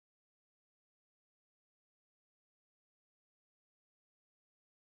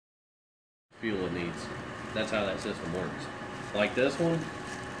fuel it needs. That's how that system works. Like this one,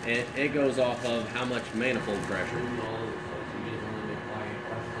 it goes off of how much manifold pressure.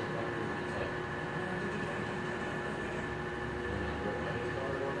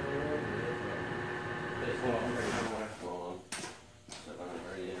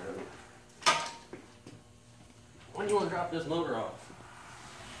 When do you want to drop this motor off?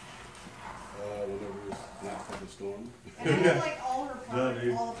 Whenever it's not thunderstorm. And I have like all her parts,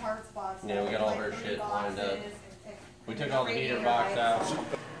 all the part spots. Yeah, we got all like her shit lined up. We took the all the heater radiator box out. lights.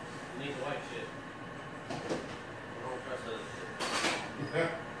 Needs white shit. I don't trust that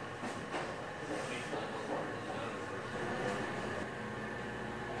shit.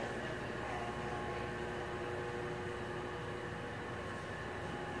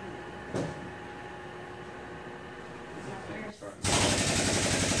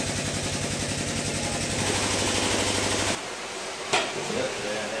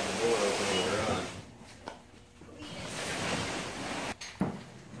 Yesterday I had the door open in the garage.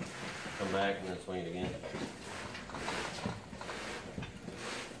 Come back and then swing it again.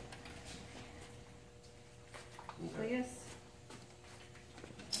 Please.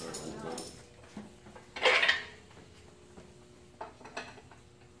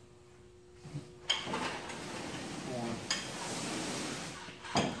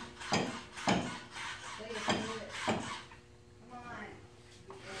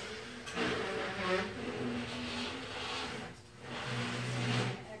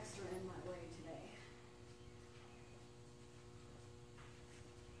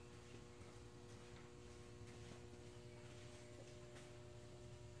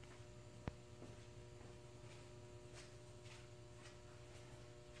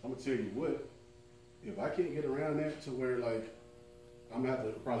 I'm gonna tell you what, if I can't get around that to where like I'm gonna have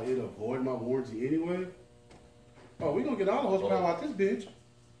to probably end up void my warranty anyway. Oh, we gonna get all the horsepower out this bitch.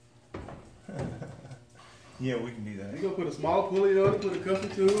 Yeah, we can do that. You gonna put a small pulley on it, put a custom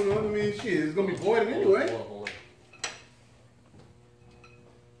tune on it. I mean, shit, it's gonna be voided anyway.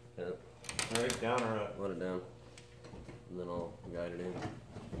 Yeah. Right, down or up? Let it down. And then I'll guide it in.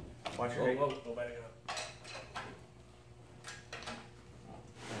 Watch your Whoa, go back up.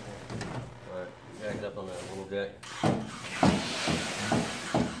 Alright, jack it up on that little jack.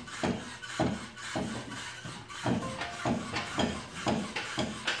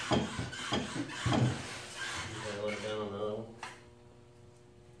 Let it down on the other one.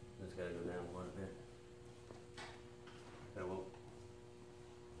 Just gotta go down quite a bit. Okay, well,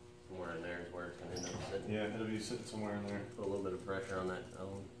 somewhere in there is where it's gonna end up sitting. Yeah, it'll be sitting somewhere in there. Put a little bit of pressure on that other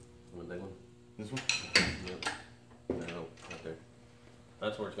one, on the big one. This one? Yep. No, right there.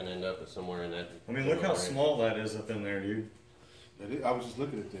 That's where it's gonna end up, is somewhere in that. I mean, look how small that is up in there, dude. I was just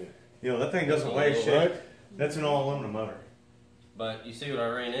looking at that. You know, that thing doesn't weigh shit. That's an all aluminum motor. But you see what I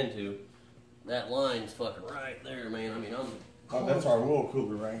ran into? That line's fucking right there, man. I mean, I'm. Oh, that's our oil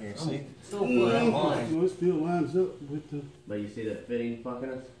cooler right here. See? Still full that line. So it still lines up with the. But you see that fitting fucking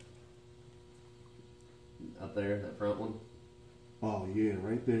us? Up there, that front one? Oh yeah,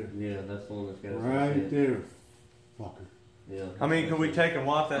 right there. Yeah, that's the one that's got us. Right there, fucker. Yeah. I mean, can we take and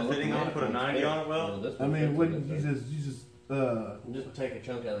watt that fitting on, put a 90 on it, well? I mean, wouldn't you just Just take a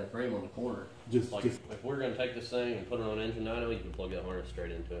chunk out of that frame on the corner. just If we're gonna take this thing and put it on engine dyno, you can plug that harness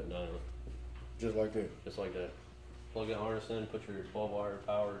straight into it, dyno. just like that. Just like that. Plug that harness in, put your 12 wire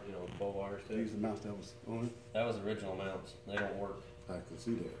power, 12 wires to These it. the mounts that was on it. That was original mounts. They don't work. I can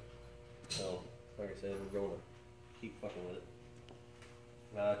see that. So, like I said, we're going to keep fucking with it.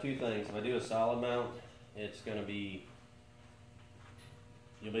 Two things. If I do a solid mount, it's gonna be,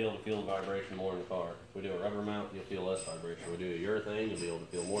 you'll be able to feel the vibration more in the car. If we do a rubber mount, you'll feel less vibration. If we do a urethane, you'll be able to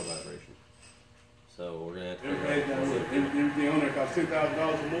feel more vibration. So we're gonna have to. Everything on there costs $10,000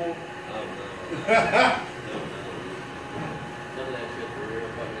 or more. Oh, no. Some of that shit's real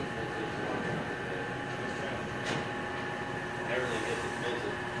fucking expensive. Everything gets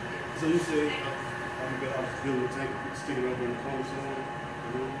expensive. So you say I'm good with tank sticking over in the corner somewhere?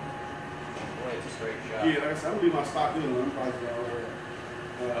 Boy, it's a straight shot. Yeah, like I said, I'm gonna leave my stock good one. I'm probably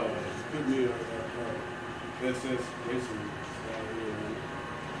just put me a SS racing.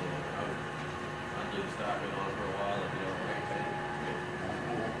 I'd do stock it on for a while if you don't like it.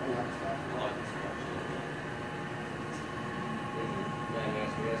 I like stock. I like the stock shit. Dang,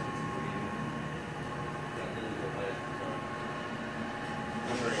 that's the rest of it. Got to go past the sun.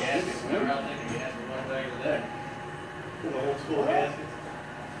 Remember a gasket? Remember how thick a gasket was back in the day? Old school gaskets.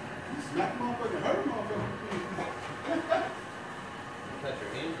 You smack motherfucker, hurt motherfucker. Cut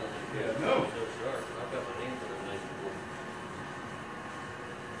your hands on it. Yeah, no. So sharp. I cut my hands on it nice before.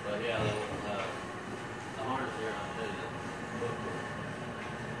 But yeah, the harness here, I'll tell you that.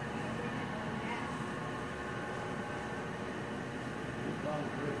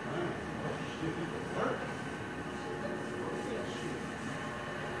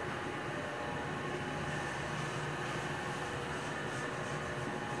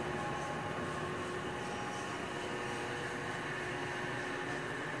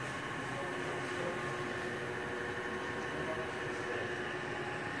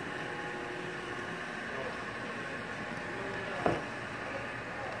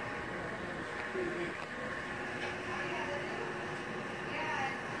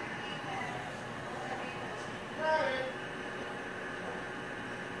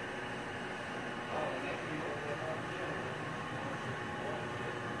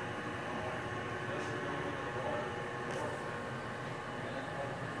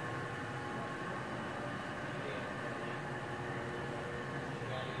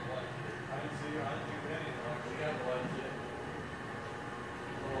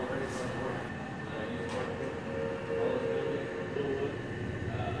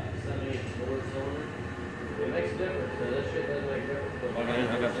 That shit doesn't make difference. Plug it in,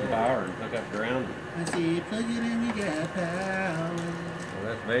 hook up some power, and hook up ground. I see you plug it in, you got power. Well,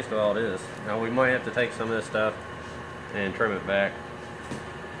 that's basically all it is. Now we might have to take some of this stuff and trim it back,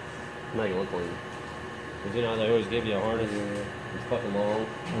 make it look clean. Cause you know they always give you a harness. It's fucking long,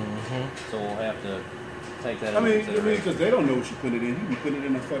 so we'll have to take that. I mean, because they don't know what you put it in. You be putting it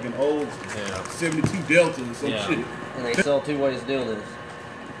in a fucking old 72 Delta or some shit. And they sell two ways to do this.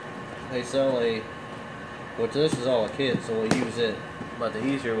 They sell which this is all a kit, so we'll use it. But the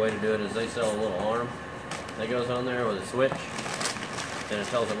easier way to do it is they sell a little arm that goes on there with a switch, and it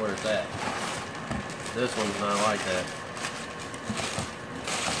tells it where it's at. This one's not like that.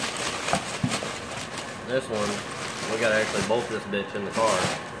 This one, we gotta actually bolt this bitch in the car,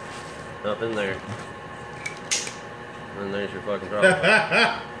 up in there. And there's your fucking truck.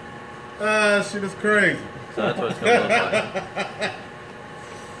 Shit is crazy. So that's what it's gonna look like.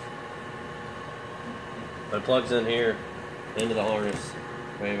 But it plugs in here, into the harness.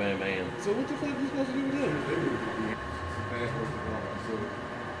 Bam, bam, bam. So what the fuck are you supposed to do with them?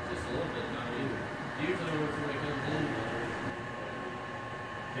 Just a little bit, not even. Usually when somebody comes in,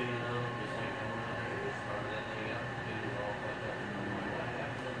 just like